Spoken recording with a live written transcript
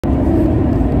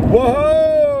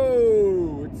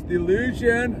Whoa! It's the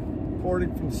Illusion,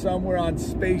 reporting from somewhere on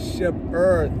Spaceship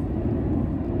Earth.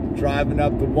 Driving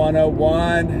up the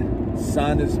 101.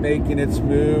 Sun is making its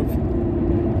move.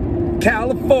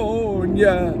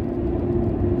 California!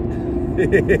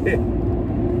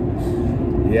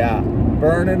 Yeah,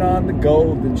 burning on the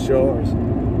golden shores.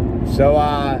 So,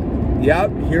 yep,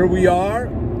 here we are.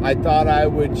 I thought I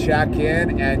would check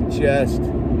in and just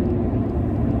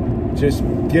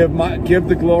give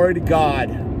the glory to God.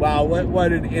 Wow,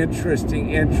 what an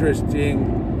interesting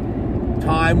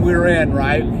time we're in,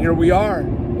 right? Here we are.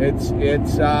 It's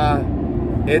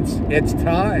time.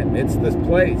 It's this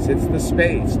place. It's the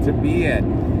space to be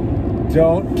in.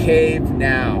 Don't cave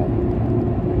now.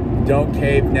 Don't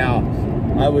cave now.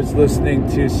 I was listening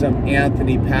to some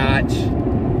Anthony Patch,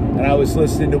 and I was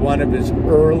listening to one of his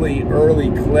early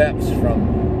clips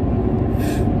from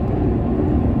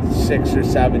 6 or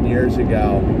 7 years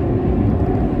ago,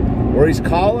 where he's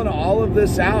calling all of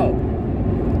this out,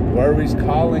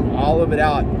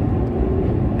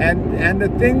 and the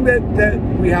thing that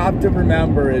we have to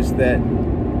remember is that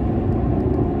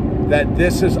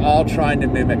this is all trying to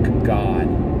mimic God.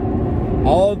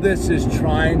 All of this is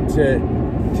trying to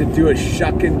do a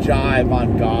shuck and jive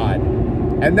on God.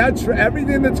 And that's for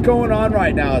everything that's going on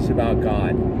right now is about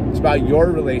God. It's about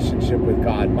your relationship with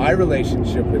God, my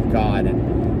relationship with God,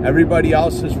 and everybody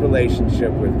else's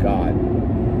relationship with God.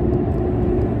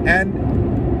 And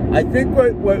I think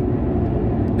what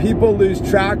people lose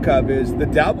track of is the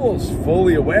devil's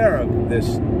fully aware of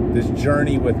this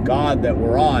journey with God that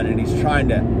we're on, and he's trying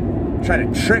to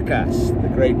trick us, the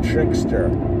great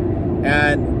trickster.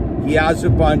 And he has a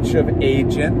bunch of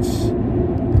agents,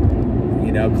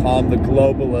 call them the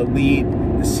global elite,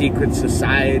 the secret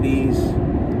societies,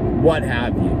 what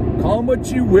have you. Call them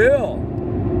what you will.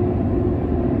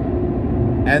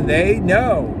 And they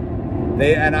know.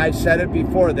 And I've said it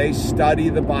before, they study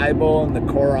the Bible and the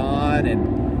Quran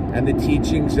and the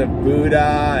teachings of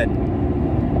Buddha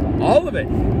and all of it.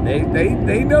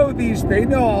 They know these, they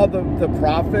know all the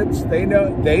prophets, they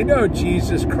know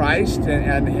Jesus Christ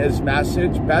and his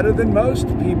message better than most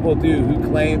people do who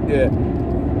claim to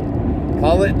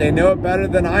call it. They know it better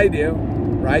than I do,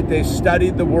 right? They've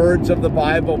studied the words of the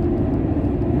Bible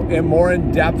more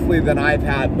in depthly than I've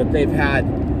had, but they've had,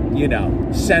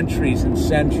 centuries and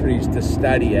centuries to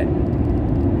study it.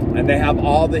 And they have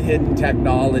all the hidden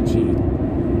technology.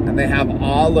 And they have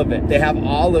all of it. They have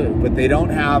all of it, but they don't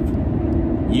have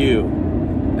you.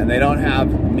 And they don't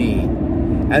have me.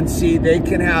 And see, they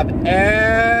can have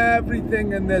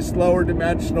everything in this lower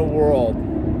dimensional world,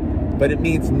 but it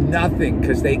means nothing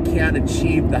because they can't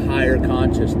achieve the higher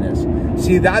consciousness.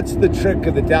 See, that's the trick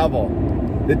of the devil.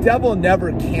 The devil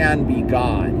never can be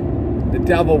God. The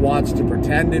devil wants to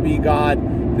pretend to be God.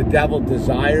 The devil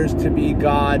desires to be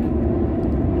God.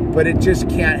 But it just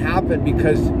can't happen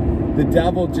because the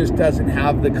devil just doesn't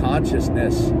have the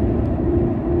consciousness.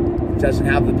 It doesn't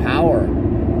have the power.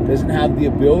 It doesn't have the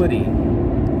ability.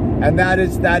 And that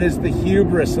is the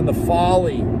hubris and the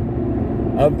folly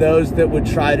of those that would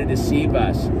try to deceive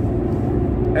us.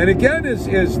 And again, is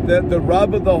the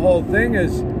rub of the whole thing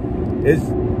is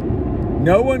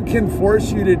no one can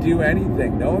force you to do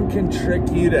anything. No one can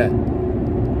trick you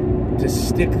to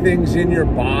stick things in your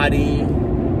body,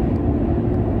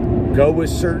 go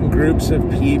with certain groups of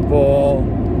people,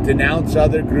 denounce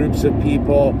other groups of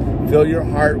people, fill your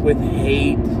heart with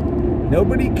hate.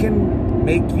 Nobody can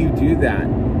make you do that.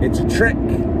 It's a trick.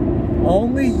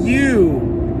 Only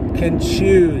you can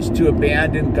choose to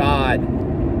abandon God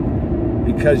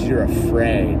because you're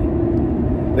afraid.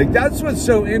 Like, that's what's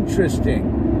so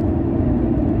interesting.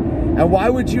 And why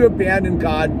would you abandon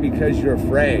God because you're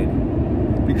afraid?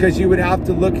 Because you would have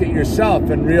to look at yourself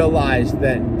and realize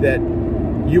that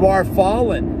you are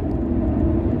fallen,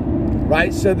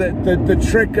 right? So that the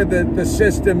trick of the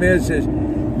system is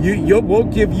we'll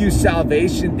give you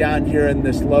salvation down here in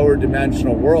this lower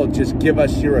dimensional world. Just give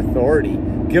us your authority.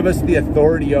 Give us the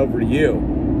authority over you.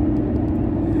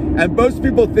 And most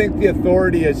people think the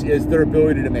authority is their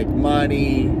ability to make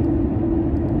money,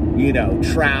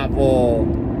 travel,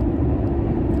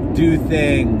 do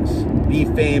things, be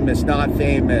famous, not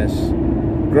famous,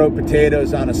 grow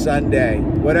potatoes on a Sunday,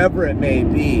 whatever it may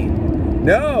be.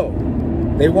 No,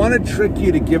 they want to trick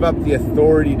you to give up the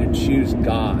authority to choose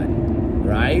God,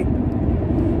 right?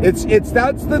 That's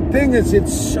the thing, is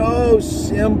it's so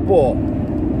simple.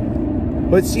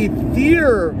 But see,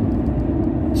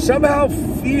 somehow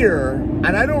fear,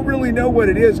 and I don't really know what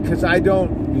it is because I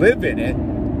don't live in it,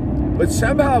 but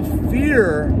somehow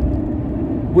fear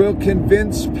will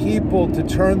convince people to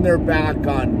turn their back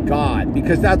on God,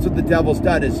 because that's what the devil's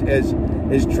done, is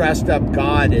has dressed up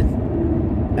God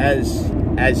as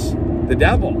the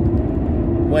devil,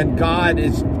 when God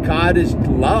is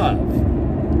love.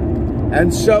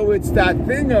 And so it's that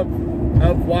thing of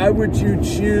why would you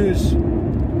choose,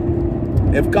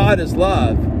 if God is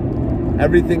love,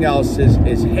 everything else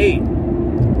is hate.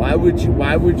 Why would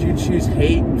you choose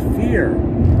hate and fear?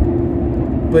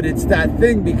 But it's that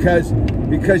thing because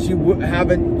you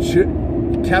haven't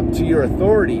kept to your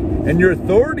authority, and your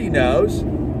authority knows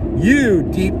you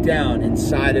deep down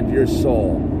inside of your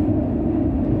soul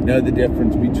know the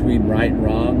difference between right and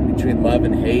wrong, between love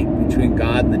and hate, between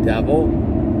God and the devil.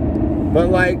 But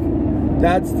like,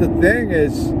 that's the thing,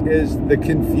 is the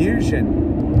confusion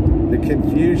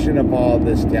of all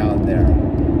this down there,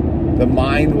 the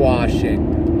mind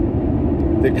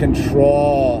washing, the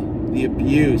control, the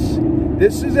abuse.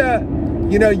 This is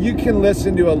you can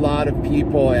listen to a lot of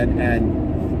people and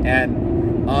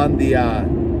on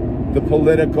the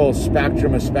political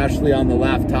spectrum, especially on the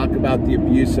left, talk about the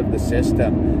abuse of the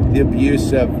system, the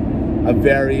abuse of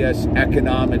various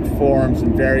economic forms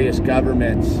and various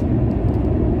governments.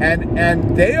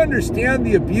 And they understand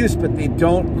the abuse, but they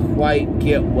don't quite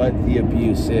get what the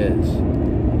abuse is.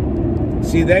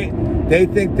 See, they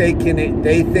think they can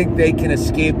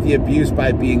escape the abuse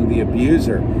by being the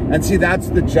abuser. And see, that's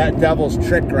the devil's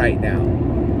trick right now.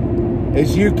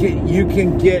 Is you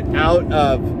can get out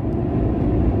of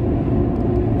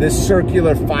this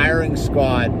circular firing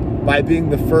squad by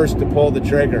being the first to pull the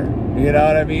trigger. You know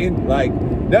what I mean? Like,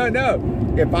 no.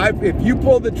 If you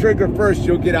pull the trigger first,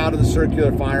 you'll get out of the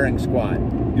circular firing squad.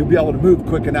 You'll be able to move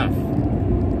quick enough.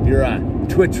 Your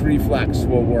twitch reflex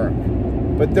will work.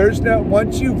 But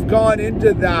once you've gone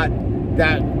into that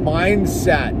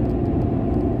mindset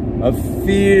of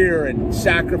fear and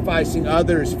sacrificing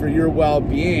others for your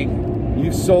well-being,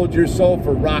 you've sold your soul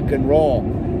for rock and roll.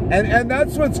 And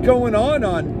that's what's going on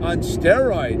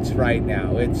steroids right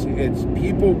now. It's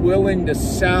people willing to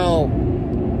sell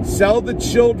the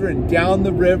children down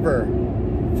the river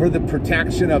for the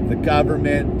protection of the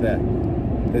government, the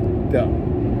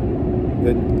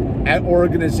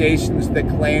organizations that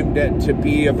claim to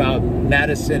be about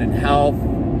medicine and health.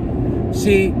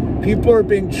 See, people are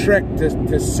being tricked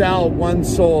to sell one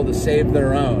soul to save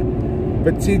their own.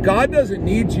 But see, God doesn't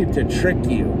need you to trick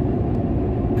you.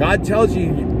 God tells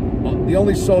you the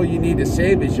only soul you need to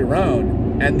save is your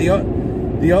own, and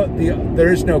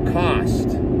there's no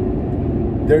cost.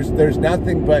 There's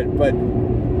nothing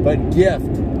but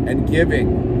gift and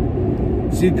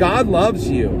giving. See, God loves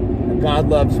you, and God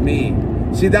loves me.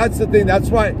 See, that's the thing. That's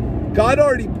why God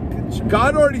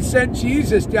already sent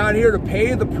Jesus down here to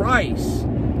pay the price.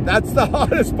 That's the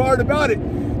hardest part about it.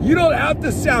 You don't have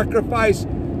to sacrifice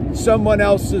someone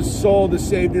else's soul to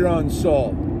save your own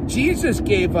soul. Jesus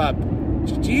gave up.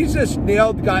 Jesus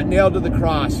got nailed to the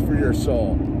cross for your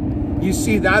soul. You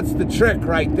see, that's the trick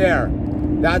right there.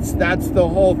 That's the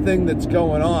whole thing that's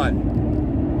going on.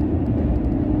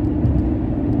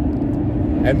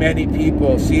 And many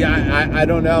people, see, I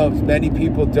don't know if many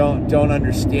people don't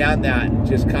understand that and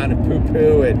just kind of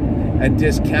poo-poo it and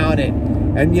discount it.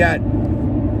 And yet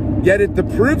the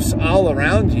proof's all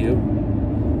around you.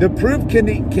 The proof can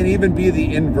even be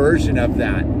the inversion of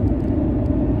that.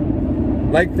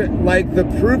 Like the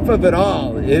proof of it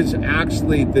all is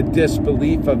actually the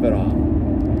disbelief of it all.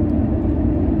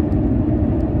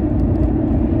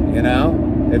 You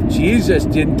know, if Jesus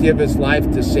didn't give his life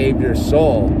to save your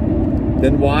soul,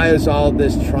 then why is all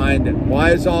this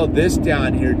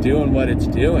down here doing what it's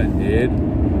doing,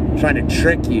 dude? Trying to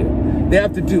trick you. They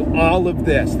have to do all of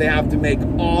this. They have to make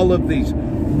all of these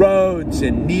roads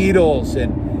and needles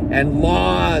and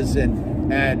laws and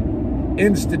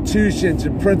institutions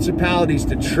and principalities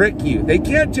to trick you. They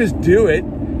can't just do it.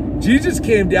 Jesus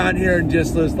came down here and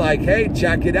just was like, hey,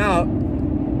 check it out.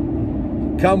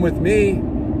 Come with me.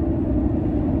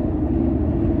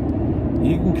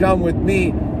 You can come with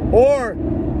me. Or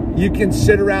you can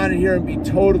sit around in here and be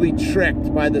totally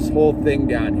tricked by this whole thing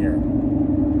down here.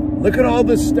 Look at all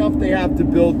this stuff they have to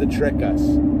build to trick us.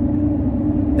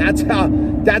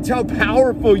 That's how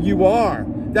powerful you are.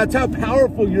 That's how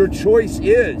powerful your choice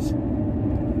is.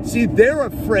 See, they're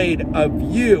afraid of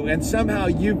you, and somehow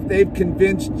they've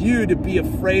convinced you to be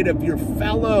afraid of your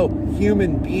fellow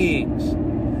human beings,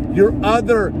 your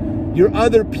other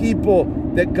people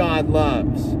that God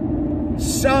loves.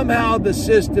 Somehow the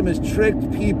system has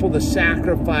tricked people to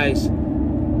sacrifice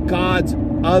God's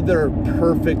other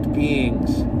perfect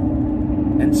beings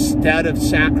instead of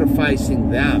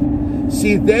sacrificing them.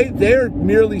 See, they're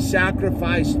merely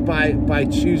sacrificed by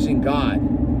choosing God.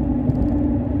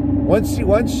 Once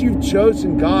you've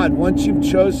chosen God, once you've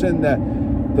chosen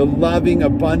the loving,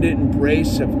 abundant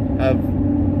embrace of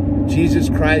Jesus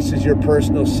Christ is your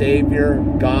personal Savior,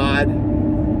 God,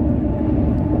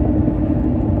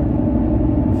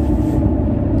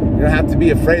 you don't have to be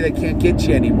afraid they can't get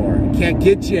you anymore. They can't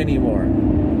get you anymore.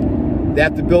 They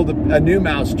have to build a new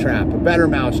mousetrap, a better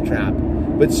mousetrap.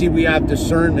 But see, we have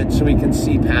discernment so we can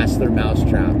see past their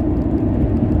mousetrap.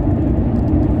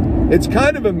 It's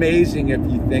kind of amazing if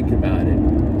you think about it.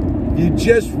 You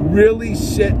just really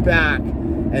sit back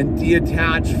and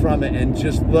detach from it and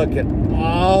just look at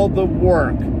all the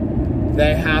work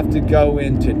they have to go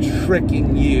into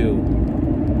tricking you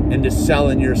into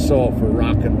selling your soul for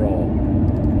rock and roll.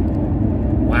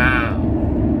 Wow.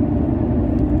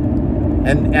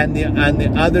 And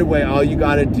the other way, all you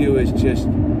got to do is just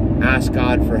ask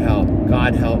God for help.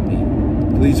 God, help me.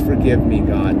 Please forgive me,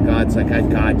 God. God's like, I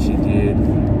got you,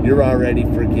 dude. You're already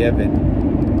forgiven.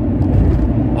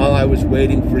 All I was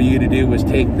waiting for you to do was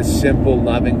take the simple,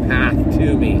 loving path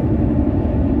to me.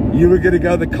 You were going to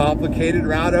go the complicated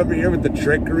route over here with the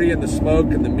trickery and the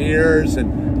smoke and the mirrors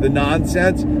and the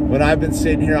nonsense. When I've been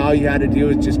sitting here, all you had to do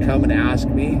was just come and ask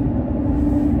me.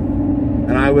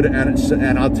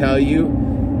 And I'll tell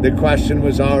you, the question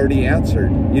was already answered.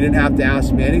 You didn't have to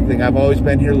ask me anything. I've always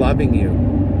been here loving you.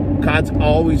 God's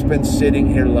always been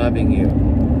sitting here loving you.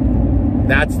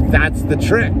 That's the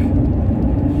trick.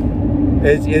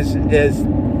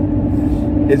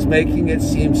 Is making it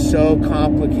seem so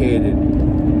complicated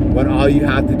when all you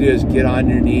have to do is get on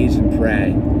your knees and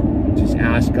pray. Just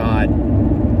ask God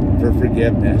for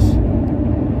forgiveness.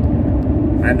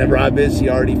 And the rub is He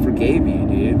already forgave you,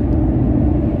 dude.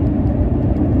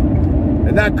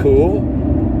 Isn't that cool?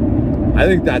 I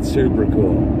think that's super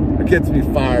cool. It gets me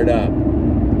fired up.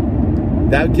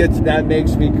 That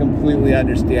makes me completely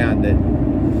understand that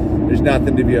there's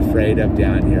nothing to be afraid of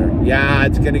down here. Yeah,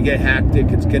 it's going to get hectic.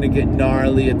 It's going to get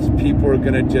gnarly. People are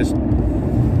going to just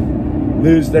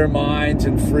lose their minds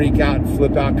and freak out and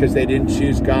flip out because they didn't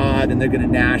choose God, and they're going to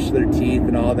gnash their teeth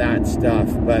and all that stuff.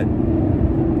 But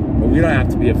we don't have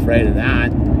to be afraid of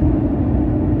that.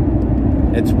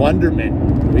 It's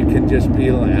wonderment. We can just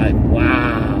be like,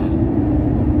 wow.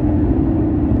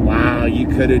 Wow, you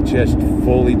could have just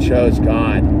fully chose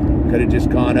God. Could have just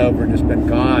gone over and just been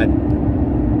God.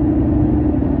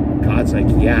 God's like,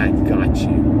 yeah, I got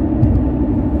you.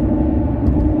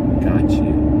 Got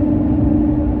you.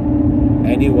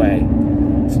 Anyway,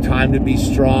 it's time to be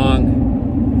strong.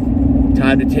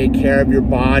 Time to take care of your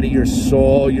body, your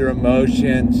soul, your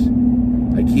emotions.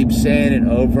 I keep saying it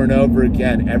over and over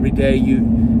again. Every day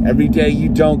you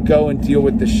don't go and deal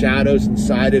with the shadows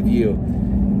inside of you,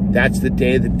 that's the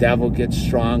day the devil gets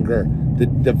stronger.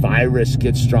 The virus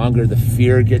gets stronger. The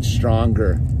fear gets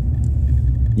stronger.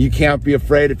 You can't be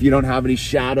afraid if you don't have any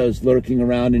shadows lurking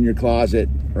around in your closet,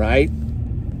 right?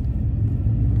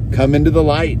 Come into the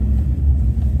light.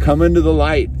 Come into the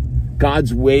light.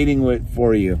 God's waiting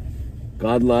for you.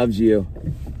 God loves you.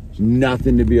 There's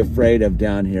nothing to be afraid of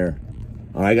down here.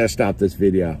 All right, I got to stop this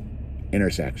video.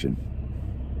 Intersection.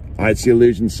 All right, it's the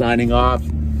Illusion signing off.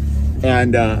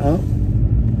 And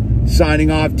signing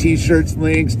off, t-shirts,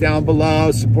 links down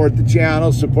below. Support the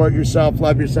channel, support yourself,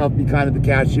 love yourself, be kind to the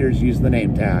cashiers, use the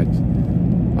name tags.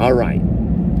 All right.